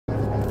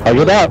Hug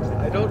it out.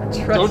 I don't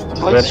trust Don't you. touch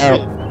Hug it it.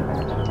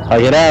 out.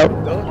 Hug it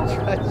out. Don't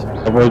trust you.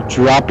 I will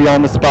drop you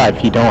on the spot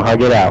if you don't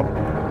hug it out.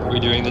 Are we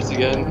doing this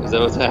again? Is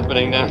that what's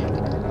happening now?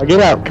 Hug it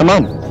out. Come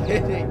on.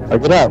 Kidding.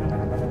 Hug it out.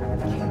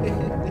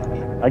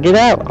 Hug it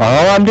out.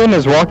 All I'm doing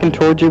is walking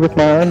towards you with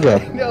my arms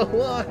up. I don't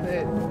want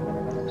it.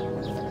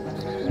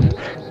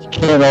 You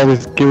can't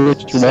always get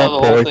what you That's how the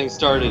want, whole boy. thing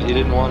started. He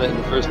didn't want it in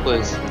the first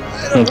place.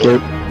 Can't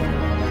get.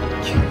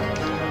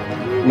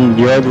 I mean,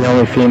 you're the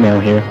only female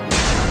here.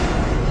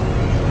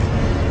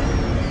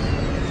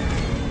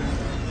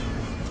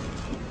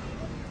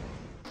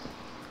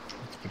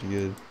 That's pretty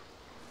good.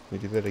 We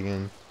do that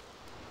again.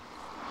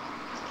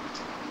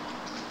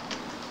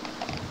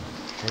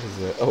 What is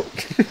that? Oh.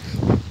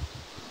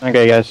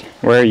 Okay, guys.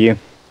 Where are you?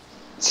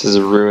 This is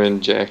a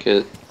ruined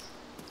jacket.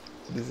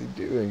 What is he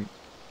doing?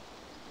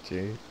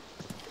 Jay?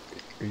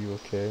 Are you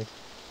okay?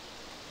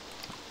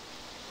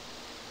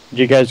 Where'd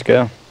you guys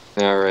go?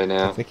 Now, right I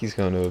now. think he's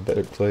going to a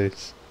better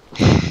place.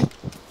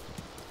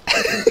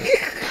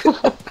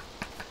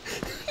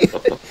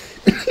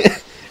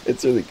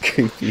 It's really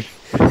creepy.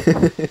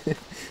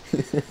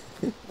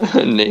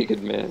 A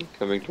naked man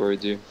coming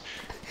towards you.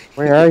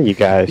 Where are you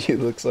guys? He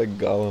looks like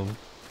Gollum.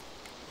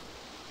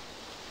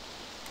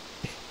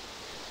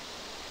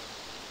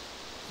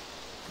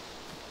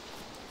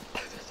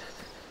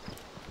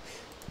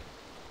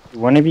 Do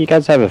one of you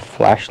guys have a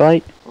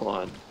flashlight? Hold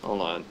on,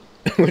 hold on.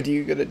 What are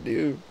you gonna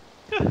do?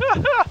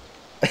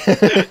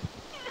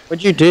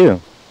 What'd you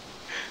do?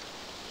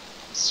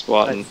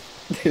 Squatting.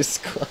 They're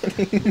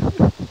squatting.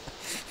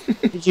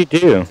 What did you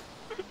do?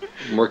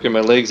 I'm working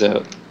my legs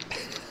out.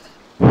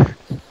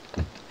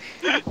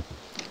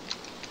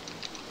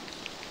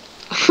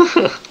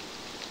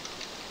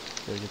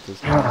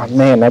 Oh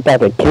man, I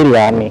got a kitty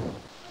on me.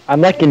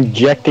 I'm like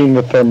injecting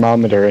the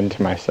thermometer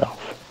into myself.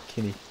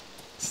 Kenny,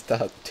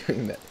 stop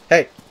doing that.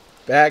 Hey!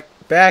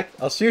 Back!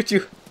 I'll shoot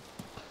you!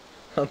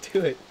 I'll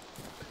do it.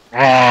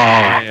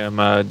 Ah! I am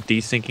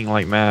desyncing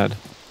like mad.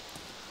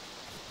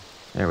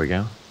 There we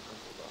go.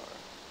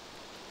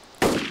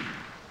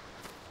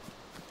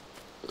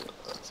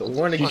 So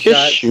warning You just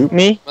shot. shoot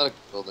me? Medical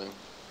building.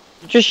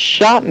 You just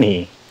shot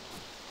me.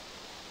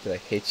 Did I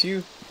hit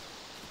you?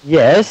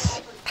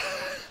 Yes.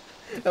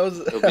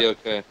 It'll be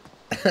okay.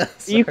 Are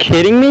you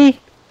kidding me?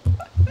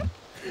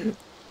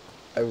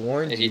 I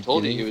warned Hey, you. he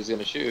told you Kenny. he was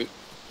gonna shoot.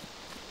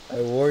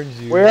 I warned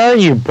you. Where are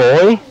you,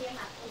 boy?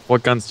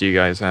 What guns do you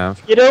guys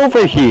have? Get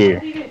over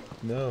here.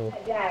 No.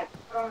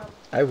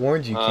 I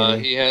warned you,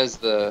 Kenny. He has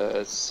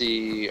the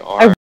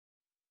CR.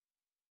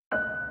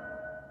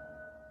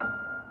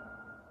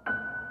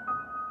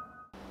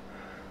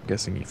 I'm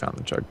guessing you found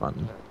the chug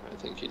button. I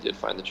think you did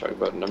find the chug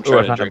button. I'm Oh, I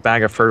trying to found a drink.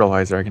 bag of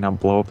fertilizer. I can now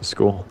blow up a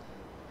school.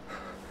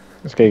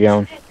 Let's get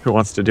going. Who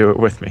wants to do it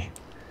with me?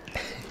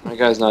 My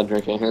guy's not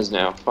drinking his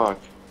now. Fuck.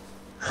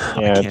 Yeah,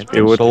 I it's can't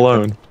pretty do it stupid.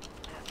 alone.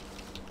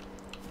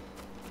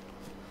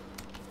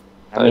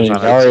 I mean, I he's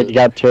tried already to-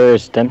 got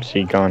Terrorist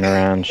Dempsey going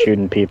around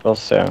shooting people,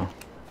 so.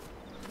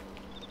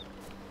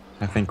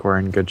 I think we're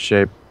in good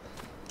shape.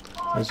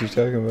 What you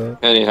talking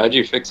about? Kenny, how'd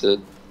you fix it?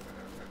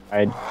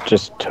 I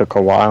just took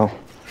a while.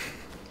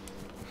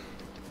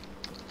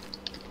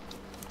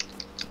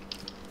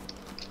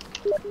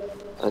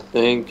 I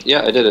think,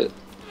 yeah, I did it.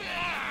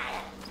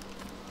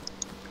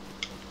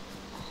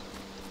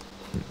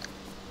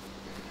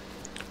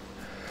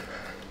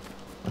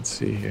 Let's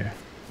see here.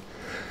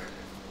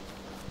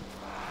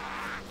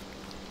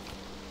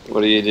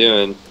 What are you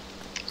doing?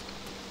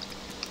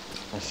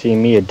 I see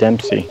me a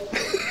Dempsey.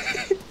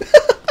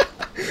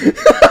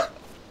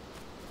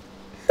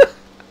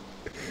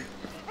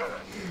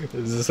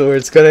 Is this where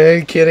it's gonna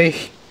end, Kenny?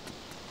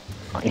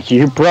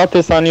 You brought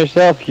this on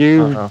yourself.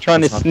 You Uh-oh.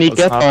 trying to Let's not- sneak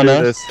let's up not on do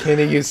us. this.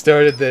 Kenny, you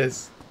started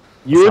this.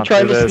 You were Let's not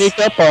trying do to this.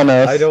 sneak up on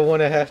us. I don't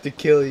want to have to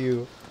kill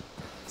you.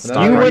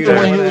 Stop You right were the there.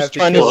 one who wanna was have to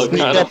trying kill to you.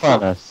 sneak up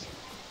on us.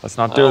 Let's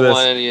not I do don't this.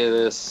 want any of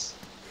this.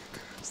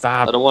 I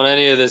Stop. don't want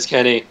any of this,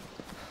 Kenny.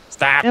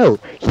 Stop. No,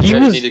 he You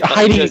was guys, you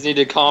hiding. guys need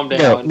to calm No,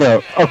 down.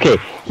 no. Okay,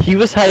 he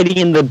was hiding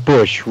in the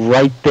bush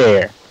right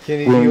there.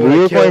 Kenny, When you we wanna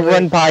were kill going to me?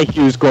 run by, he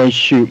was going to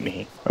shoot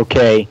me.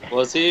 Okay,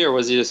 Was he, or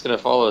was he just gonna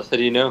follow us? How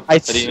do you know? I, How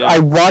do you know? I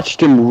watched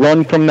him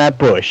run from that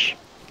bush.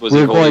 Was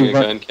he we're holding a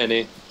going gun,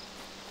 Kenny?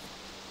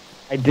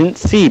 I didn't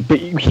see, but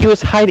he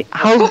was hiding.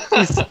 How?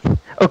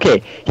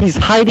 Okay, he's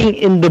hiding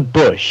in the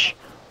bush.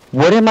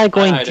 What am I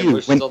going I hide to in do?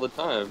 bushes When, all the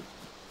time.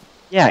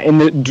 yeah, and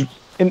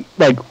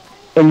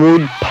we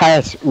would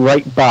pass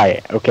right by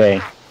it. Okay.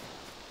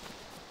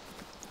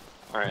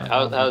 Alright,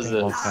 how's Okay,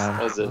 this? okay.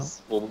 How's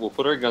this? We'll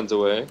put our guns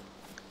away.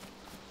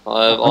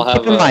 I'll I'm have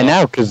keeping mine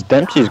out because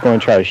Dempsey's going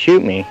to try to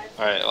shoot me.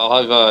 Alright,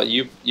 I'll have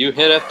you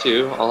hit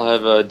F2. I'll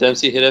have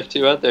Dempsey hit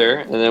F2 out there,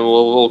 and then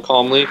we'll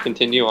calmly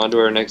continue on to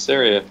our next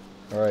area.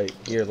 Alright,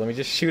 here, let me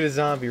just shoot a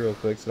zombie real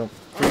quick so don't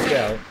freak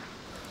out.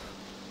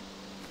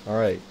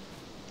 Alright.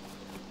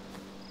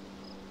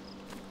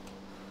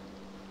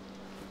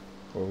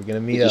 Where are we gonna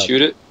meet Did you up?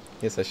 shoot it?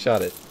 Yes, I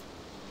shot it.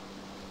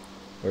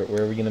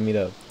 Where are we gonna meet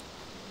up?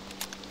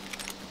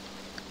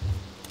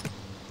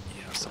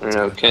 Yes. I don't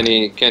know.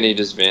 Kenny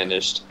just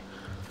vanished.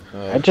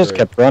 Oh, I just great.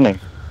 kept running.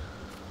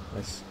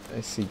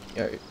 I see.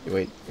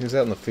 Wait, who's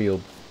out in the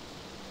field?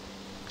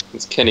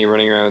 It's Kenny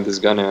running around with his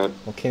gun out.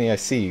 Well, Kenny, I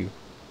see you.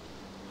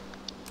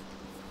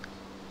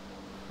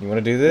 You want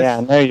to do this? Yeah,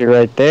 I know you're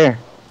right there.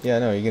 Yeah,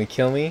 no. You gonna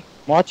kill me? I'm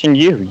watching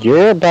you.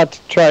 You're about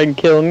to try and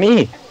kill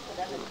me.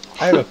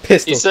 I have a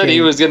pistol. He said Kenny.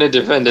 he was going to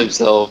defend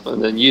himself,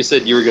 and then you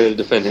said you were going to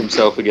defend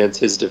himself against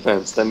his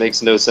defense. That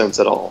makes no sense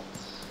at all.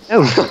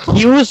 No,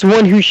 he was the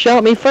one who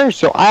shot me first,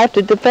 so I have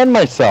to defend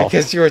myself.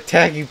 Because you're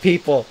attacking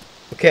people.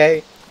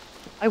 Okay.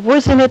 I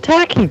wasn't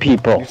attacking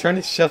people. You're trying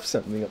to shove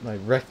something up my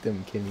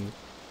rectum, Kenny.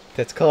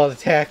 That's called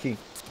attacking.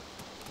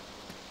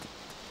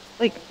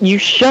 Like, you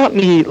shot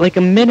me like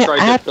a minute Tried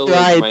to after pillage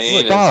I my had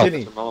anus. stopped.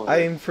 Kenny, Thermometer. I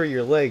aim for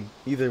your leg.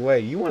 Either way,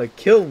 you want to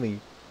kill me.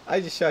 I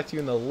just shot you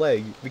in the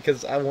leg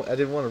because I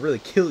didn't want to really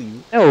kill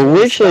you. No,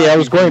 initially I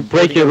was Stop you going to from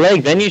break your getting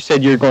leg, then you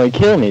said you were going to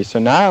kill me, so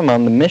now I'm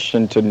on the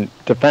mission to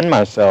defend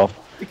myself.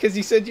 Because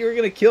you said you were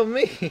gonna kill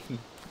me.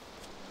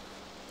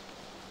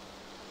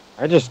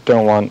 I just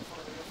don't want...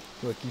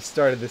 Look, you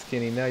started this,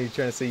 Kenny. Now you're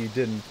trying to say you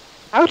didn't.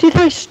 How did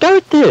I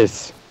start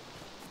this?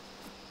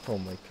 Oh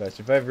my gosh!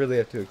 If I really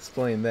have to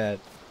explain that,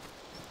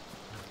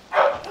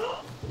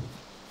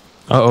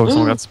 Uh-oh,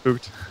 someone got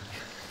spooked.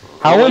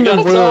 How Oh in my the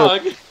God,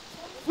 world... dog.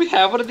 We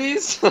have one of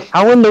these?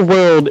 How in the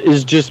world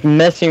is just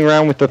messing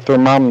around with the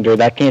thermometer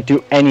that can't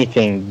do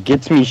anything,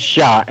 gets me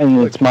shot, and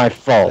Look, it's my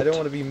fault? I don't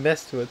want to be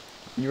messed with.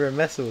 You were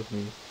messing with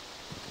me.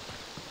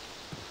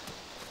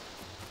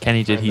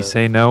 Kenny, did he Kinda.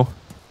 say no?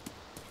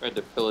 Tried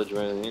to pillage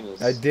my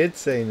anus. I did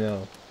say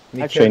no. And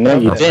you Actually, kept no,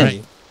 you coming at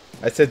didn't. me.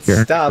 I said You're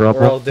in stop, or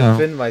trouble I'll now.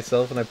 defend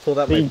myself, and I pulled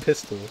out my See?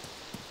 pistol.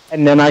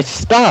 And then I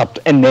stopped,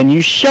 and then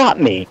you shot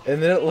me.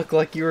 And then it looked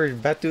like you were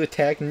about to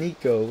attack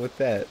Nico with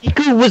that.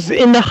 Nico was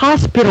in the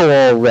hospital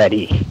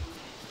already.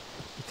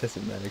 It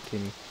doesn't matter,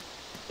 Kenny.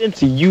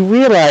 Cincy, you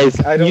realize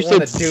I don't you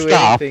want said to do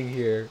stop. anything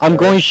here. I'm alright?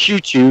 going to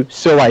shoot you,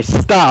 so I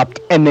stopped,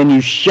 and then you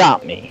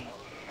shot me.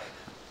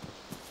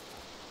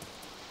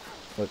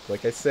 Look,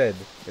 like I said,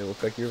 it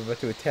looked like you were about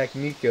to attack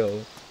Nico.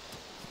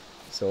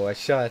 So I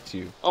shot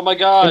you. Oh my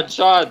God,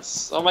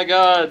 shots! Oh my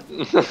God!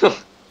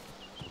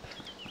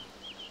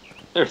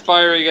 They're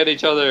firing at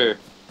each other.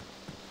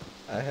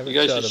 I haven't You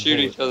guys shot should a shoot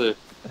bullet. each other.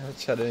 I haven't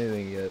shot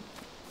anything yet.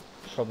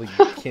 Probably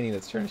Kenny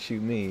that's trying to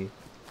shoot me.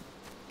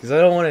 Because I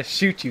don't want to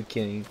shoot you,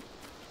 Kenny.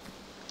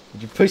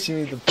 But you're pushing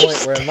me to the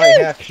point where I might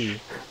have to.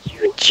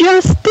 You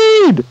just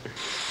did!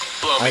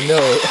 I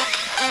know.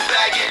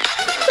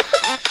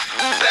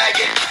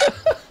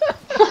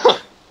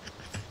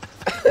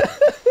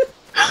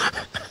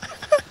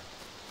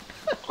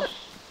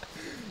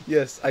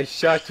 Yes, I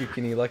shot you,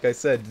 Kenny, like I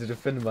said, to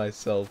defend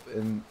myself.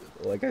 And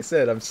like I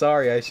said, I'm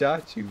sorry I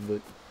shot you,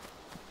 but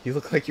you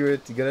look like you were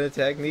gonna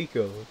attack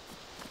Nico.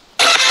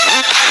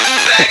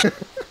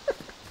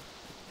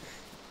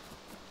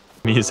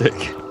 Music.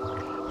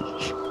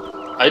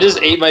 I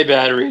just ate my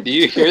battery. Do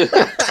you hear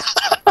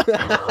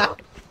that?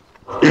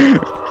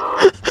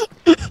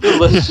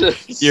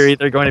 Delicious. You're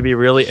either going to be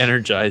really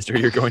energized or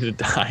you're going to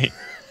die.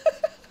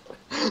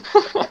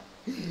 I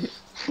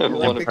have I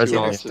one think of two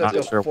Kenny President stuck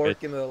options. a Dr. fork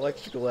White. in the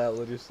electrical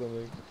outlet or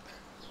something.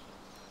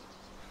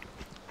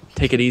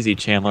 Take it easy,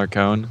 Chandler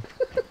Cone.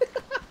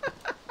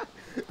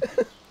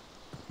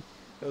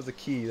 That was a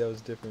key, that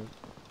was different.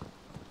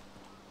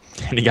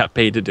 And he got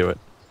paid to do it.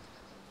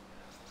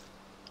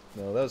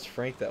 No, that was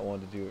Frank that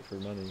wanted to do it for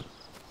money.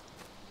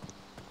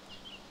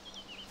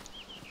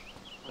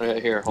 Okay,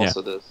 here, Yeah.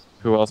 also this.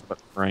 Who else but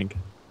Frank?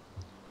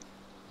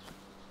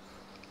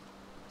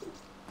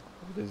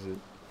 What is it?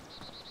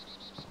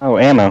 Oh,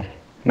 ammo.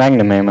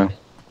 Magnum ammo.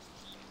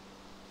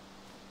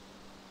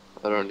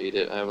 I don't need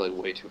it. I have like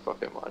way too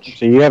fucking much.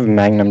 So you have a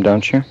Magnum,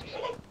 don't you?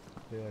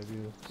 Yeah, I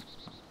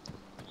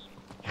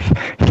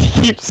do.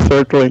 Keep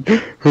circling.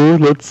 Oh,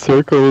 let's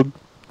circle.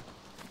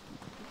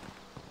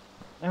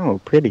 Oh,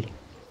 pretty.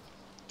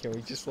 Can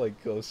we just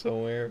like go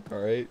somewhere,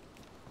 alright?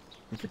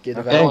 And forget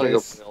Okay. I about want to go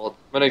this. play all. I'm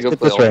gonna go Get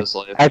play this all way. this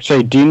life.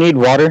 Actually, do you need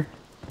water?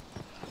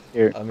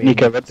 Here, I mean,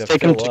 Nico, let's to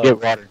take him fill to get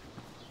up. water.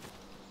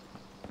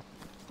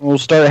 We'll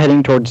start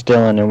heading towards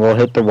Dylan, and we'll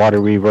hit the water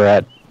we were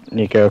at,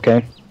 Nico,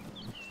 okay?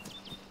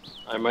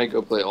 I might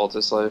go play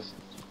Altus Life.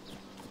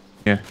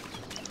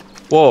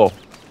 Whoa.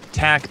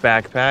 Tack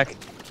backpack.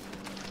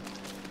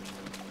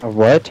 A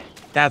what?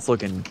 That's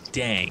looking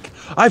dank.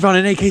 I found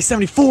an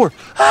AK-74!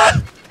 Ah!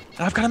 And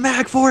I've got a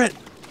mag for it!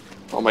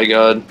 Oh my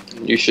God,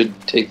 you should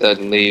take that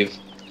and leave.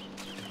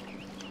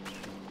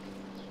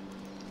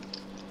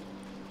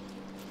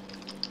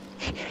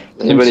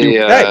 Anybody?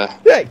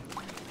 Hey!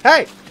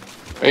 Hey!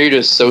 Are you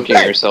just soaking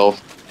Hey! yourself?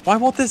 Why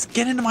won't this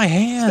get into my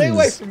hands? Stay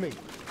away from me!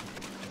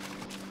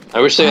 I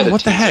wish they had Oh, a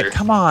what the heck? teaser.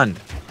 Come on.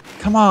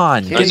 Come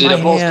on. Can't Get Lindsay, in my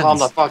the bulls, calm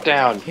the hands. fuck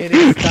down.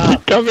 Kenny,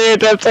 stop! Come here, I'm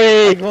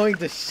Dempsey! going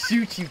to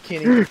shoot you,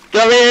 Kenny!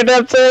 Come here,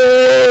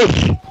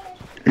 Dempsey!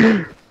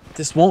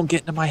 This won't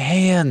get into my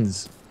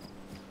hands.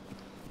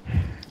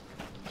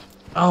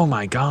 Oh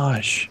my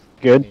gosh.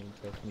 Good.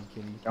 Can't trust me,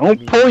 Kenny.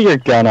 Don't pull your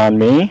gun on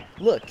me.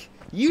 Look,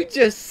 You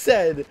just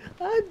said,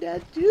 I'm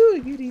not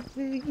doing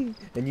anything.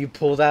 And you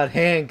pulled out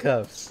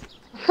handcuffs.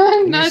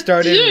 I'm You not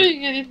started-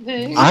 doing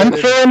anything. I'm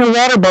filling a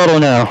water bottle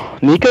now.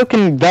 Nico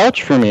can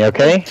vouch for me,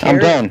 okay? I'm Carry-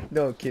 done.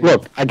 No, kidding.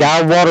 Look, I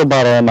got a water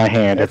bottle in my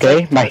hand, That's okay?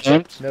 like- My that's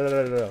hand.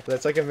 like- No.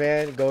 That's like a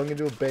man going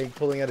into a bank,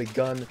 pulling out a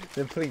gun,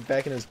 then putting it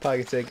back in his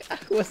pocket, saying, I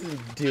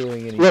wasn't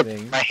doing Look,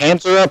 anything. my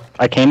hands are up.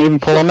 I can't even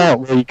pull them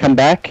out. Will you come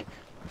back?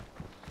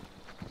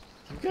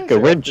 You guys Go, are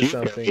where'd up to you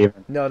go, something.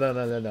 even?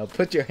 No.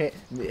 Put your hand.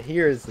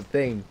 Here is the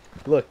thing.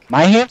 Look.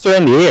 My hands are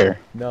in the air.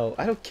 No,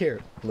 I don't care.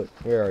 Look,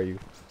 where are you?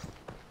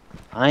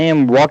 I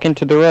am walking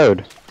to the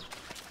road.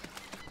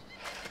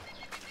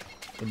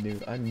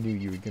 I knew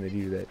you were gonna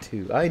do that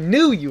too. I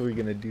knew you were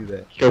gonna do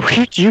that. Yo,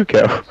 where'd you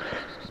go?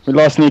 We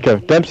lost Nico.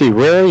 Dempsey,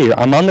 where are you?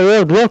 I'm on the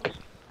road. Look.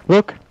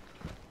 Look.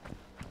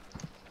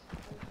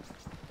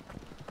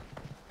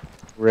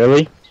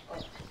 Really?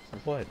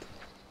 What?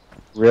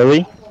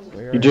 Really?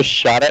 Where You are just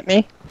shot at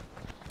me?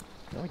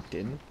 No, I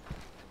didn't.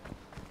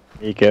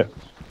 Nico.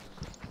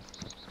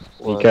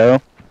 What?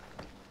 Nico.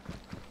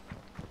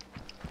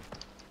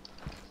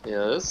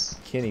 Yes.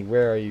 Kenny,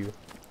 where are you?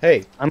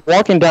 Hey. I'm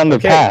walking down the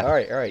Okay. path. All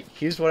right.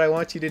 Here's what I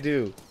want you to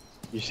do.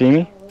 You see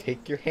me?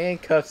 Take your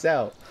handcuffs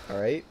out. All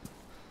right.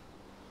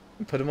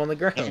 And put them on the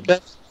ground.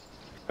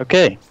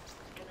 Okay.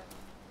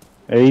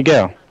 There you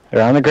go.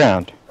 They're on the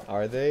ground.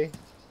 Are they?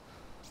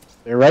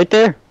 They're right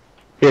there.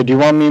 Here, do you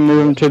want me to move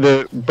them to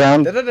the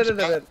brown?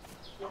 Da-da-da-da-da-da.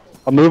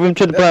 I'll move them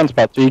to the brown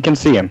spot so you can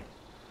see them.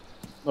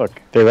 Look,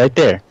 they're right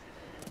there.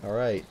 All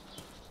right.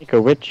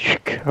 Nico, where'd you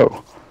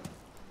go?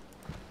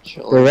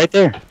 Chill. We're right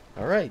there.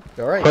 All right.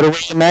 All right. Put away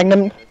the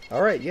magnum.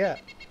 All right. Yeah.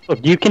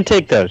 Look, you can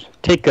take those.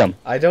 Take them.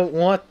 I don't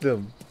want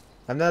them.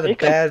 I'm not a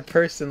Take 'em. bad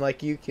person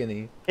like you,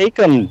 Kenny. Take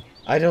them.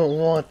 I don't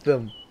want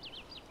them.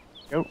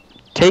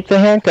 Take the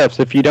handcuffs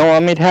if you don't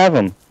want me to have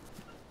them.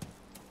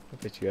 I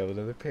bet you have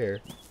another pair.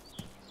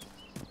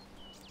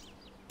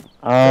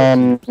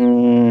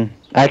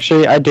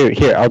 Actually, I do.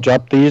 Here, I'll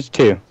drop these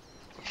too.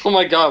 Oh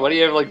my god, why do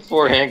you have like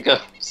 4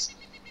 handcuffs?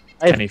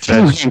 I have Kenny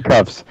 2 fish.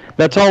 handcuffs.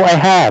 That's all I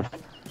have.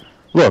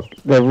 Look,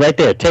 they're right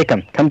there. Take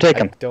them. Come take I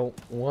them. don't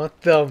want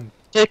them.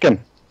 Take them.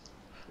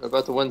 What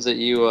about the ones that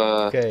you,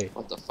 Okay.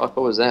 What the fuck?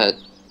 What was that?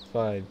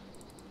 Fine.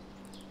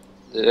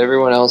 Did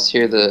everyone else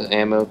hear the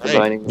ammo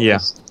providing? Yeah.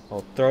 noise?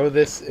 I'll throw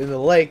this in the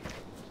lake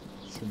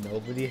so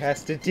nobody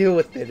has to deal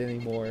with it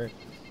anymore.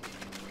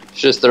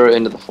 Just throw it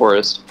into the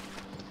forest.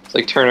 It's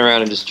like turn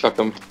around and just chuck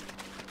them.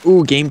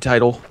 Ooh, game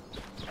title.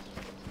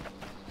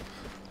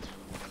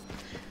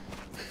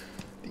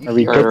 Do you Are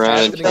we hear turn what's around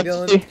happening, and-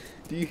 Dylan?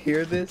 Do you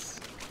hear this?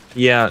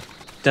 Yeah,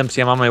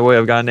 Dempsey, I'm on my way.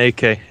 I've got an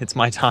AK. It's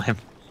my time.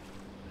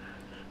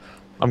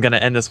 I'm gonna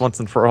end this once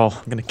and for all.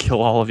 I'm gonna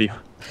kill all of you.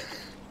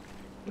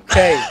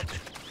 Okay.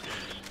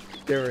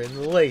 They're in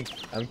the lake.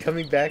 I'm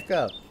coming back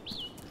up.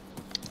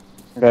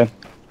 Okay.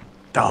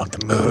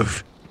 Don't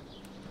move.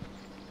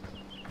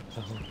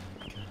 Oh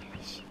my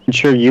gosh. I'm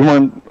sure you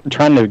weren't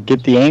trying to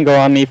get the angle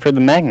on me for the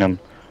magnum.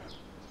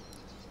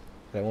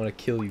 I want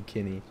to kill you,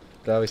 Kenny.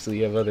 But obviously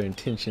you have other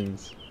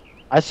intentions.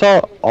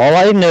 All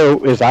I know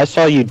is I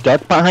saw you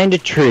duck behind a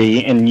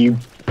tree and you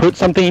put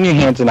something in your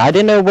hands and I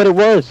didn't know what it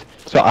was.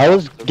 So I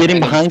was getting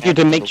behind you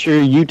to make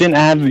sure you didn't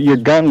have your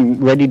gun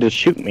ready to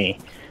shoot me.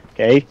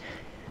 Okay? 'Cause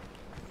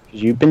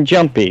you've been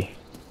jumpy.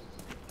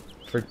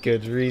 For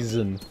good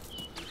reason.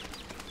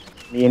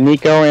 Me and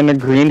Nico are in a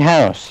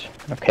greenhouse.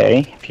 Okay?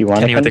 If you want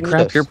to Kenny, come with the with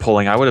crap us. you're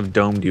pulling, I would have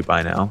domed you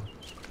by now.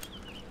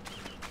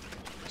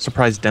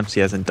 Surprised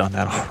Dempsey hasn't done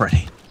that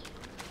already.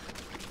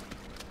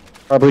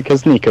 Probably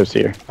because Nico's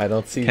here. I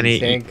don't see Kenny,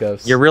 these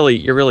handcuffs. you're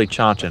really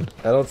chaunching.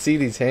 I don't see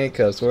these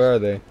handcuffs. Where are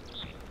they?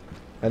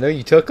 I know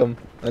you took them.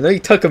 I know you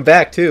took them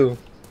back too.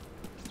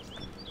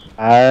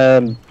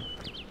 I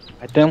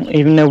don't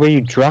even know where you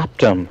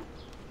dropped them.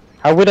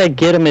 How would I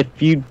get them if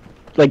you,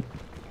 like,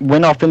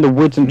 went off in the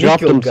woods and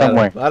dropped Nico them got 'em.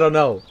 somewhere? I don't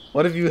know.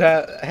 What if you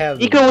have them?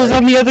 Nico was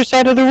on the other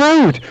side of the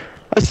road.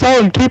 I saw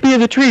him keeping in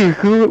the tree.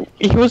 Who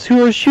was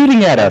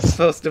shooting at I'm us?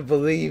 supposed to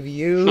believe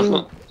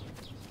you.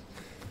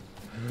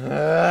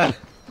 Ah.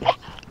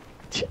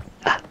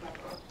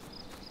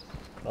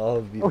 All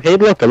of you. Oh, hey,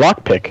 look, a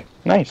lockpick.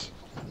 Nice.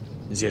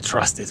 Your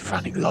trust is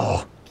running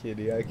low.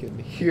 Kitty, I can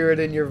hear it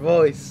in your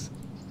voice.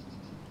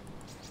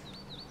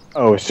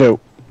 Oh, so.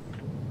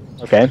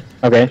 Okay,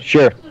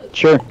 sure.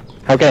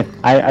 Okay,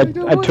 I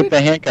took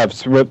the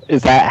handcuffs.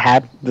 Is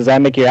that does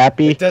that make you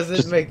happy? It doesn't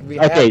Just- make me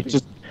Okay, happy.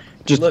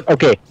 just Look.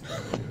 okay.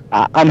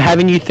 I'm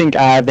having you think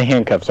I have the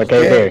handcuffs.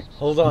 Okay, there.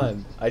 Hold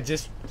on.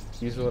 Here's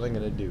what I'm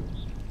gonna do.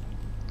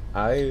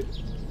 I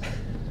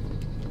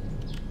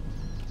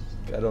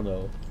don't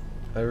know.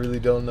 I really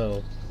don't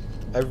know.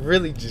 I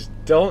really just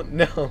don't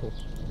know.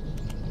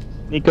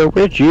 Nico,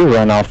 where'd you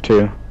run off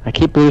to? I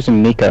keep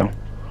losing Nico.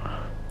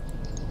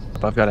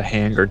 I've got a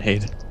hand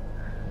grenade.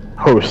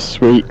 Oh,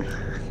 sweet.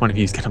 One of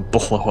you's gonna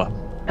blow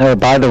up.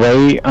 By the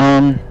way,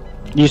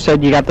 you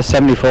said you got the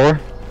 74?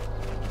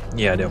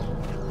 Yeah, I do.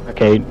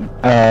 Okay,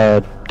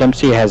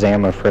 Dempsey has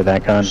ammo for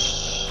that gun.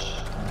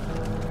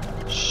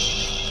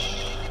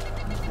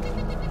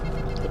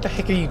 What the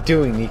heck are you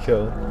doing,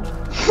 Nico?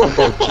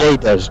 Oh, Jay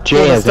does. Jay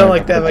Don't has sound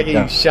like that if I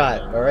handcuffs. get you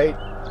shot, alright?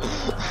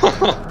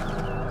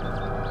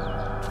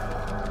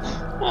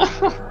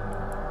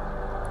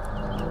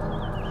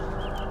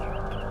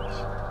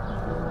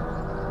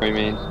 What do you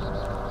mean?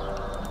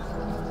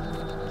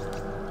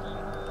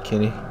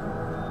 Kenny,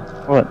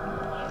 What?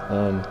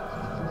 I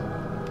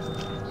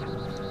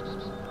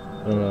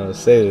don't know how to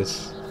say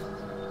this.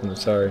 I'm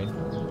sorry.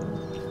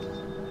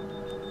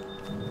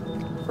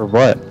 For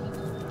what?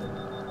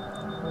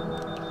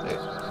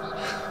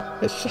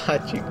 I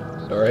shot you,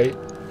 alright?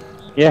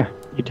 Yeah,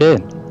 you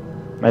did.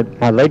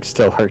 My leg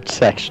still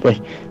hurts, actually.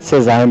 It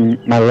says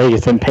my leg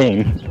is in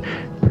pain.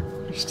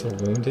 You're still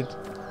wounded?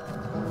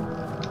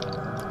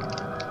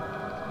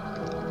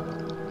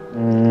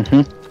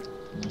 Mm-hmm.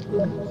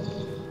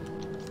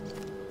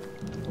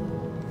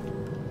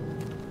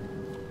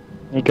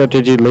 Nico,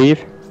 did you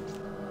leave?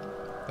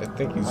 I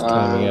think he's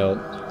timing out.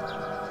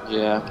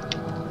 Yeah.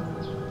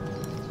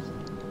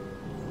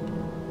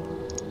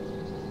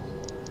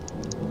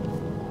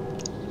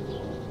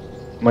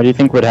 What do you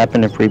think would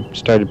happen if we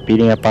started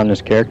beating up on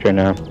this character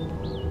now?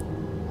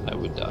 I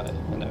would die,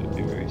 and that would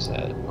be very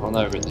sad. I'll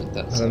never think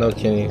that's. I don't know,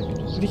 Kenny.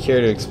 Would you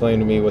care to explain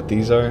to me what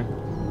these are?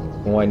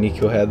 And why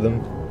Nico had them?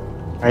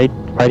 Why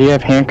do you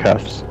have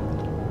handcuffs?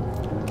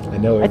 I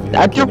know everything,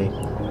 I don't- Kenny.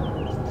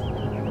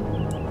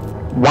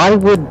 Why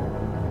would...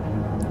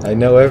 I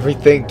know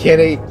everything,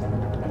 Kenny.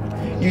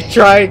 You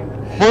tried to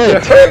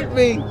What? hurt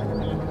me.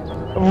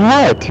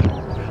 What?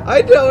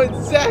 I know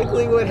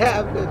exactly what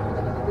happened.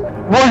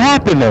 What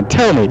happened then?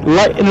 Tell me.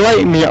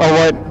 Enlighten me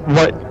on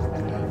what...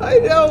 I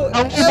know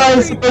How am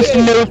I supposed to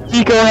everything. know if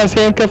Nico has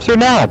handcuffs or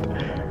not?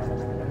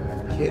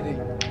 Kenny.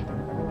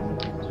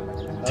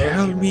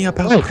 Tell me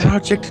about What?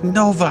 Project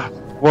Nova.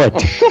 What?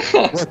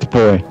 What,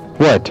 boy?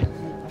 What?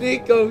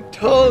 Nico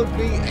told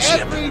me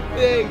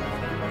everything.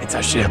 It's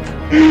a ship.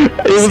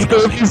 It was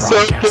going to be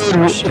so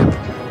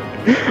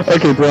good.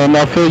 Okay, bro,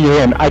 now fill you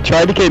in. I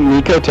tried to get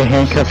Nico to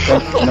handcuff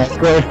us, and I was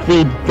going to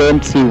feed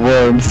Dempsey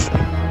worms.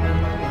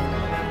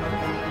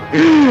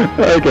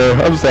 Okay,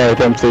 I'm sorry,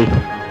 Dempsey.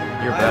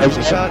 You're I was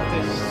bad. about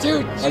to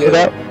shoot Hug you. it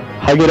out.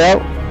 Hug it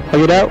out.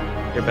 Hug it out.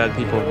 You're bad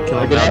people. Kill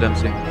him Look now, at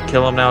Dempsey.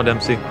 Kill him now,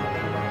 Dempsey.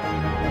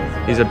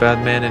 He's a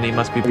bad man and he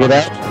must be Look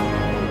at punished.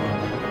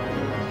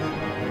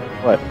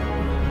 What?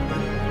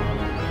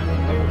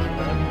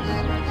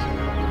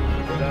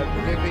 But I'm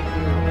giving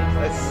you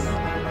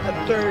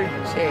a third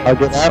chance.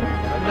 Hug it out. I'm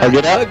not Hug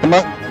it out. hugging Come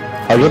on.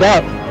 Hug it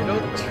out. I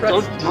don't Don't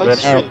trust you.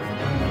 touch out. me.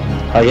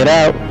 Hug it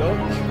out. Don't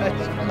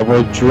trust I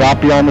will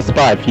drop you on the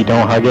spot if you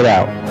don't hug it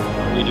out.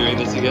 Are you doing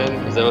this again?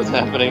 Is that what's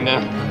happening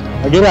now?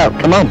 Hug it out.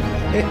 Come on.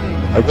 me.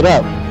 Hug it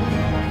out.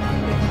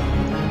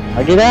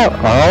 Hug it out.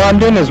 All I'm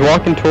doing is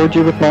walking towards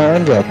you with my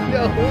arms up. I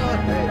don't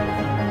want it.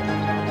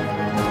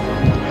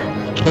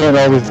 You can't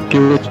always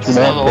do what you That's how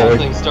the want, whole boy.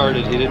 thing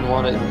started. He didn't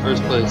want it in the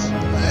first place.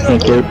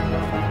 Thank you.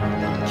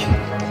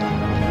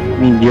 I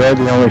mean, you're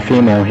the only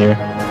female here.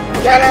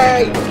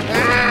 Kenny!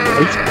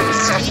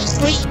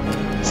 Seriously?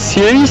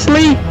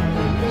 Seriously?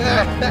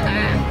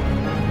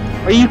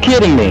 Are you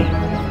kidding me?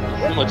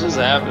 What just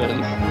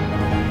happened?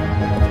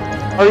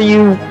 Are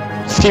you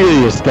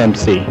serious,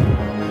 Dempsey?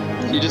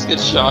 You just get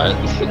shot.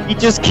 You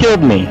just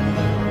killed me.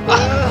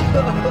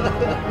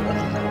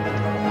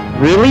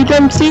 Really,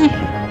 Dempsey?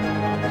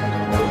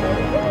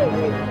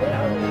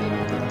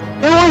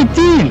 No, I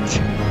didn't.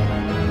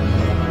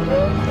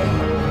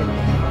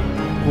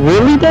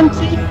 Really,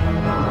 Dempsey?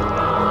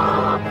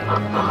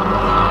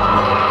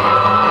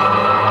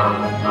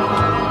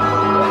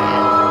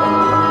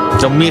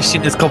 The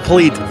mission is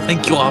complete.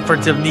 Thank you,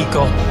 Operative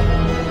Nico.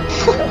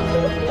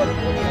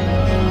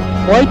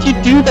 Why'd you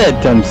do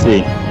that,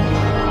 Dempsey?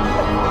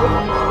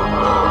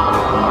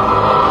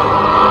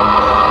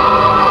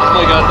 Oh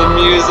my god, the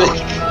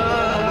music.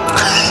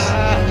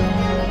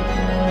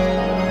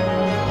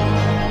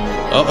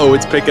 Uh-oh,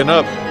 it's picking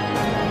up.